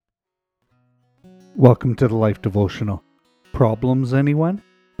Welcome to the Life Devotional. Problems, anyone?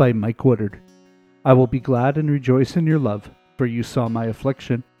 By Mike Woodard. I will be glad and rejoice in your love, for you saw my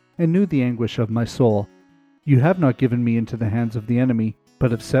affliction, and knew the anguish of my soul. You have not given me into the hands of the enemy,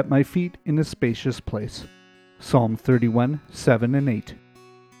 but have set my feet in a spacious place. Psalm 31, 7 and 8.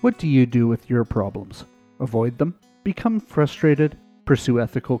 What do you do with your problems? Avoid them? Become frustrated? Pursue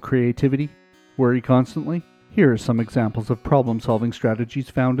ethical creativity? Worry constantly? Here are some examples of problem-solving strategies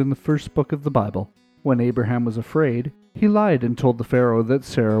found in the first book of the Bible. When Abraham was afraid, he lied and told the Pharaoh that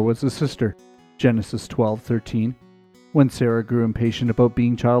Sarah was his sister. Genesis 12:13. When Sarah grew impatient about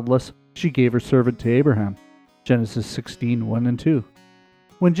being childless, she gave her servant to Abraham. Genesis 16:1 and 2.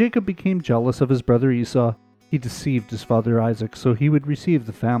 When Jacob became jealous of his brother Esau, he deceived his father Isaac so he would receive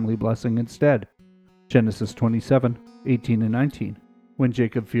the family blessing instead. Genesis 27:18 and 19. When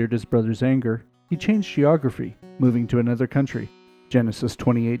Jacob feared his brother's anger, he changed geography, moving to another country. Genesis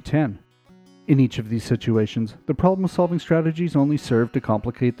 28:10. In each of these situations, the problem-solving strategies only served to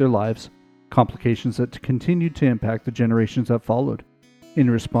complicate their lives, complications that continued to impact the generations that followed. In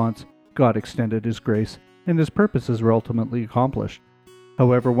response, God extended His grace, and His purposes were ultimately accomplished.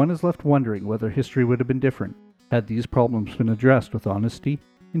 However, one is left wondering whether history would have been different had these problems been addressed with honesty,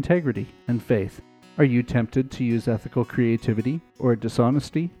 integrity, and faith. Are you tempted to use ethical creativity or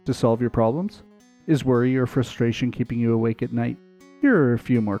dishonesty to solve your problems? Is worry or frustration keeping you awake at night? Here are a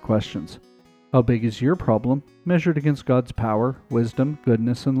few more questions. How big is your problem measured against God's power, wisdom,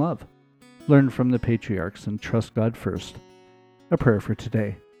 goodness, and love? Learn from the patriarchs and trust God first. A prayer for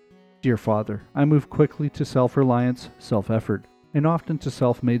today. Dear Father, I move quickly to self-reliance, self-effort, and often to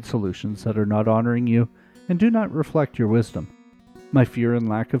self-made solutions that are not honoring you and do not reflect your wisdom. My fear and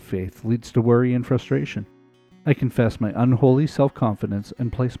lack of faith leads to worry and frustration. I confess my unholy self-confidence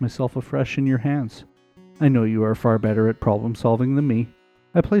and place myself afresh in your hands. I know you are far better at problem-solving than me.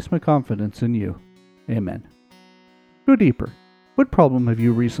 I place my confidence in you. Amen. Go deeper. What problem have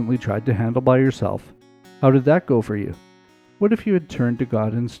you recently tried to handle by yourself? How did that go for you? What if you had turned to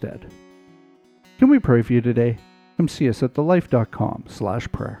God instead? Can we pray for you today? Come see us at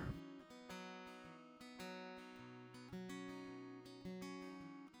thelife.com/prayer.